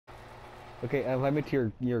Okay, invite me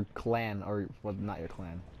to your clan, or well, not your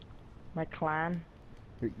clan. My clan?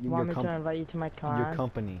 Your You want me to invite you to my clan? your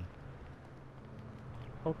company.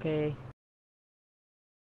 Okay.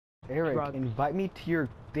 Eric, Drugs. invite me to your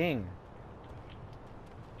thing.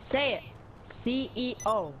 Say it.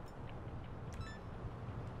 CEO.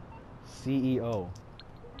 CEO.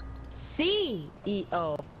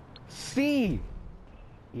 CEO. C.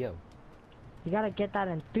 Yo. You gotta get that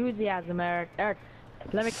enthusiasm, Eric. Eric,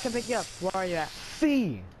 let me come pick you up. Where are you at?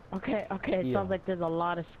 C. Okay, okay. It sounds like there's a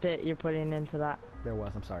lot of spit you're putting into that. There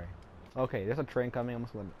was. I'm sorry. Okay, there's a train coming. I'm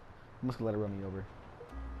just gonna let it run me over.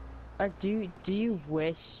 Do you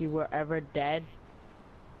wish you were ever dead?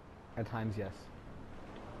 At times, yes.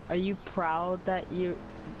 Are you proud that you?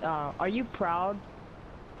 Are you proud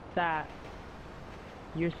that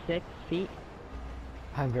you're 6 feet?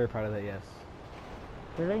 I'm very proud of that. Yes.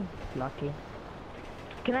 Really? Lucky.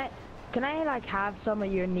 Can I like have some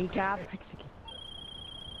of your kneecap?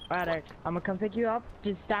 Alright, Eric, I'm gonna come pick you up.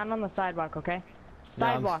 Just stand on the sidewalk, okay?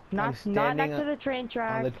 Sidewalk, not next to the train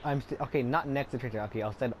tracks. Okay, not next to the train tracks. Okay,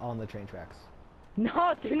 I'll stand on the train tracks.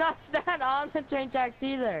 No, do not stand on the train tracks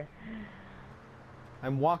either.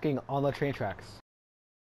 I'm walking on the train tracks.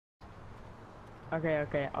 Okay,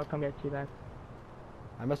 okay, I'll come get you then.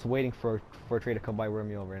 I'm just waiting for a train to come by, run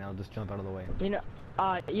me over, and I'll just jump out of the way. You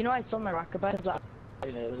know, I sold my rocket bike. Cause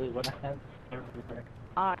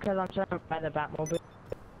I'm trying to buy the Batmobile.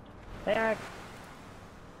 Hey,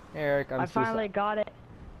 Eric, I finally got it.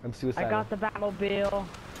 I'm suicidal. I got the Batmobile.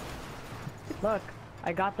 Look,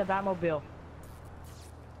 I got the Batmobile.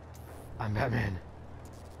 I'm Batman.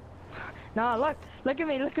 No, look at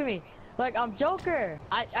me, look at me. Look, I'm Joker.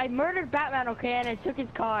 I murdered Batman, okay, and I took his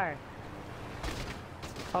car.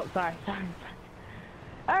 Oh, sorry.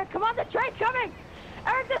 Eric, come on, the train's coming!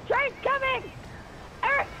 Eric, the train's coming!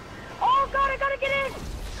 Eric! Oh god, I gotta get in!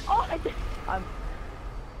 Oh, I'm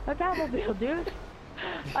a Batmobile, dude.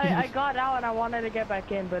 I got out and I wanted to get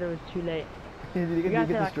back in, but it was too late. Did you get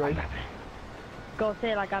destroyed? Go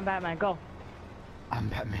say it like I'm Batman, go. I'm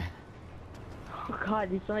Batman. Oh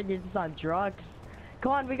god, you sound like you're just on drugs.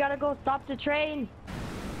 Come on, we gotta go stop the train.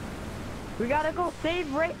 We gotta go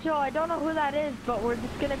save Rachel. I don't know who that is, but we're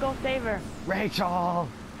just gonna go save her. Rachel!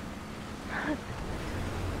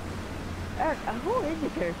 Eric, who is your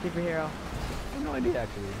favorite superhero? I have no idea,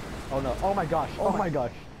 actually. Oh no, oh my gosh, oh my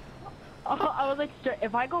gosh. Oh, I was like,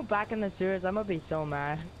 if I go back in the sewers, I'm gonna be so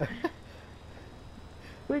mad.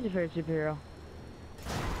 Who's your favorite superhero?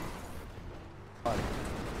 Oh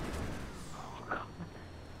god.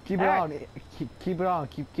 Keep it on, keep it on,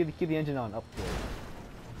 keep the engine on, up there.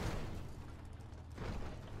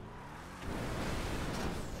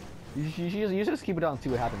 You should just keep it on and see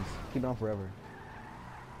what happens. Keep it on forever.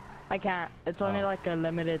 I can't. It's only like a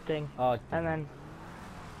limited thing. Oh. And then,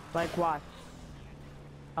 like, watch.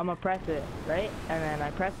 I'm gonna press it, right? And then I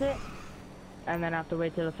press it, and then I have to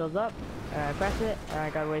wait till it fills up. And I press it, and I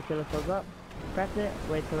gotta wait till it fills up. Press it,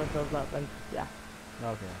 wait till it fills up, and yeah.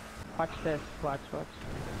 Okay. Watch this. Watch.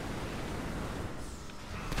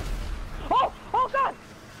 Oh! Oh God!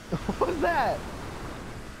 What was that?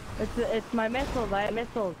 It's my missiles. I have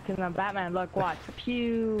missiles because I'm Batman. Look, watch.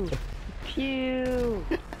 Pew, pew.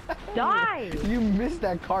 Die! You missed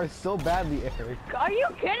that car so badly, Eric. Are you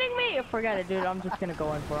kidding me? Forget it, dude. I'm just gonna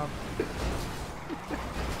go in for him.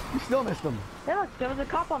 You still missed him. Hey, look, there was a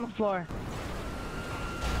cop on the floor.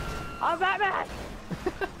 I'm Batman.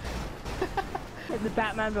 The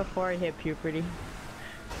Batman before he hit puberty.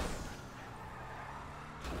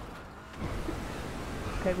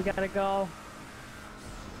 Okay, we gotta go.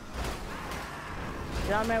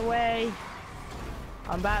 Get on my way.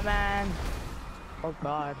 I'm Batman. Oh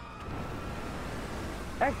God.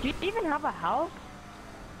 Eric, do you even have a house?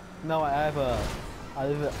 No, I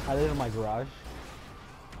live in my garage.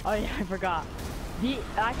 Oh yeah, I forgot.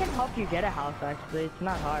 I can help you get a house actually. It's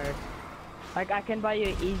not hard. Like I can buy you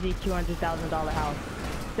an easy $200,000 house.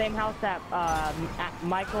 Same house that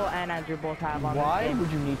Michael and Andrew both have on. Why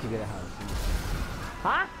would you need to get a house?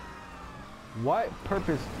 Huh? What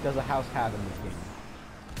purpose does a house have in this game?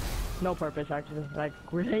 No purpose, actually. Like,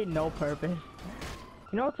 really no purpose.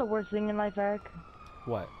 You know what's the worst thing in life, Eric?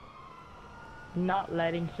 What? Not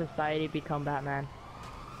letting society become Batman.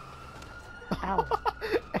 Ow.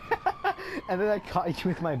 And then I caught you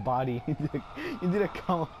with my body. You did a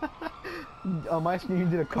come on my screen. You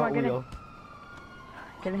did a cartwheel.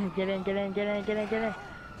 Get in.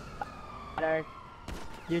 Eric,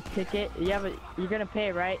 your ticket. You're gonna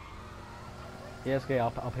pay, right? Yes, okay.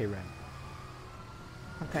 I'll pay rent.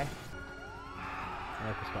 Okay. I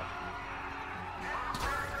like this stuff.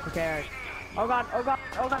 Okay, Eric. Oh god, oh god,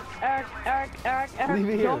 oh god. Eric, Eric, Eric, Leave me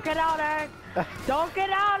Eric. here. Don't get out, Eric. Don't get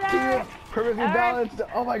out, Keep Eric. it perfectly Eric. balanced.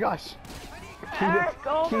 Oh my gosh. Eric,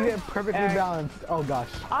 Keep it perfectly Eric. balanced. Oh gosh.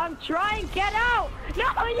 I'm trying, get out.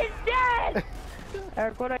 No, you're dead.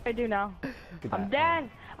 Eric, what do I do now? I'm dead.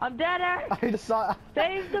 I'm dead, Eric. I just saw.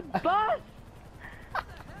 Save the bus.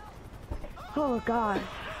 Oh god.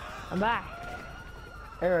 I'm back.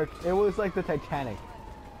 Eric, it was like the Titanic.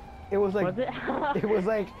 It was like. Was it?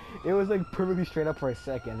 it was like perfectly straight up for a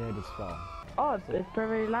second, and then it just fell. Oh, it's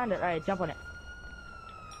perfectly landed. Alright, jump on it.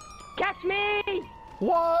 Catch me!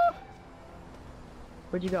 What?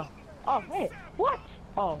 Where'd you go? Oh, wait. What?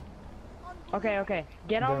 Oh. Okay, okay.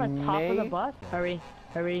 Get on the top of the bus. Hurry,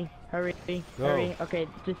 hurry, hurry, hurry. Okay,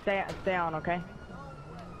 just stay on, okay?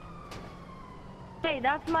 Hey,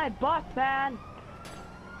 that's my bus, man!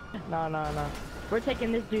 No, no, no. We're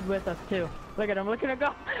taking this dude with us, too. Look at him, look at him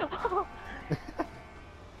go!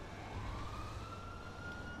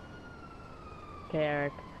 Okay,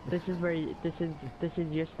 Eric. This is where this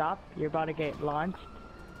is your stop. You're about to get launched.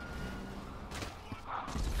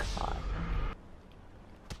 God.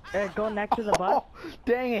 Eric, go next to the bus. Oh,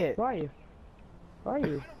 dang it! Where are you? Where are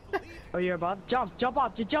you? Oh, you're above? Jump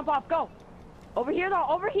off, just jump off, go! Over here though,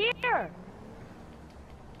 over here!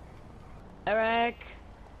 Eric!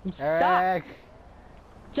 I'm Eric! stuck.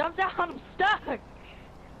 Jump down, I'm stuck!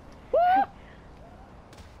 Woo!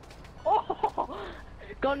 Oh!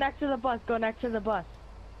 Go next to the bus, go next to the bus.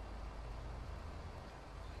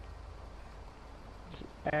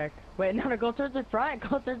 Eric, wait, no, go towards the front,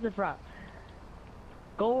 go towards the front.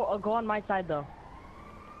 Go on my side though.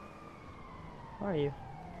 Where are you?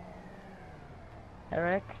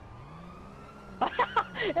 Eric?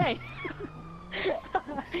 Hey!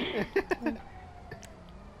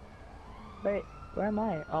 Wait, where am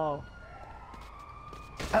I? Oh.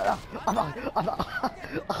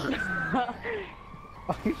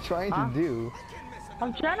 What are you trying to do?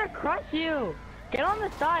 I'm trying to crush you! Get on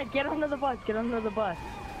the side, get under the bus, get under the bus.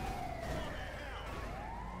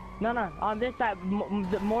 No, no, on this side,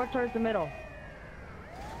 more towards the middle.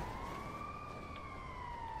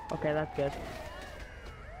 Okay, that's good.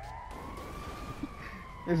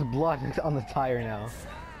 There's blood on the tire now.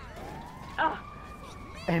 Ah!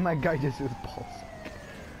 And my guy just is pulse.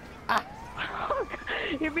 Ah!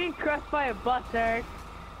 You're being crushed by a bus, Eric.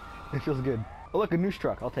 It feels good. Oh look, a news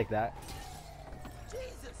truck. I'll take that.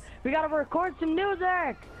 We gotta record some news,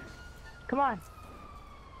 Eric! Come on.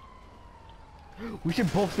 We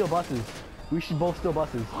should both steal buses. We should both steal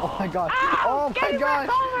buses. Oh my god. Ow! Oh my gosh!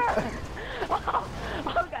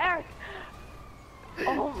 Oh, Eric!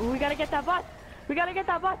 Oh, we gotta get that bus! We gotta get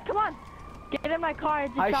that bus! Come on! Get in my car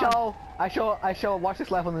and just I shall watch this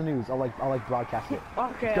live on the news. I'll like broadcast it.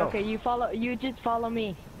 Okay, okay, you just follow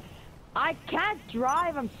me. I can't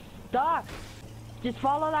drive, I'm stuck. Just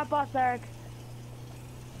follow that bus, Eric.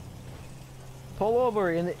 Pull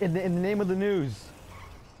over in the name of the news.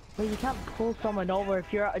 Well, you can't pull someone over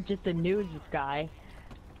if you're just a news guy.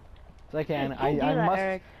 So I can.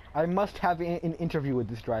 Eric. I must have an interview with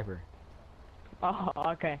this driver. Oh,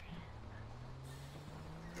 okay.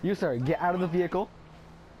 You sir, get out of the vehicle.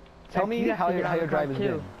 Tell me how your drive has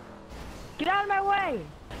been. Get out of my way!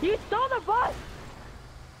 You stole the bus!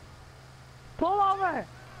 Pull over!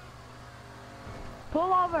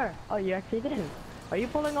 Pull over! Oh, you actually did. Are you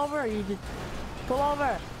pulling over or you just... Pull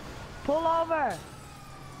over! Pull over!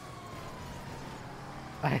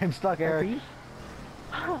 I am stuck, Eric.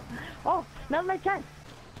 Oh, now's my chance!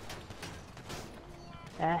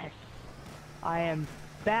 Yes. I am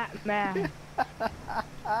Batman.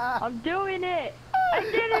 I'm doing it! I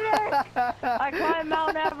did it, Eric! I climbed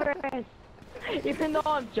Mount Everest! Even though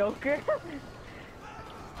I'm Joker.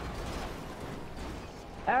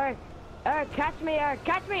 Eric! Eric, catch me, Eric!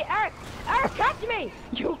 Catch me, Eric! Eric, catch me!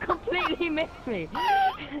 You completely missed me!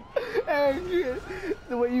 Eric,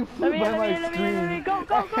 the way you flew by my screen. Let me, go,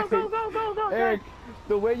 go, go, go, go, go, go! Eric,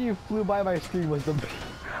 the way you flew by my screen was the...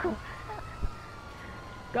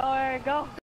 Go, Eric, go!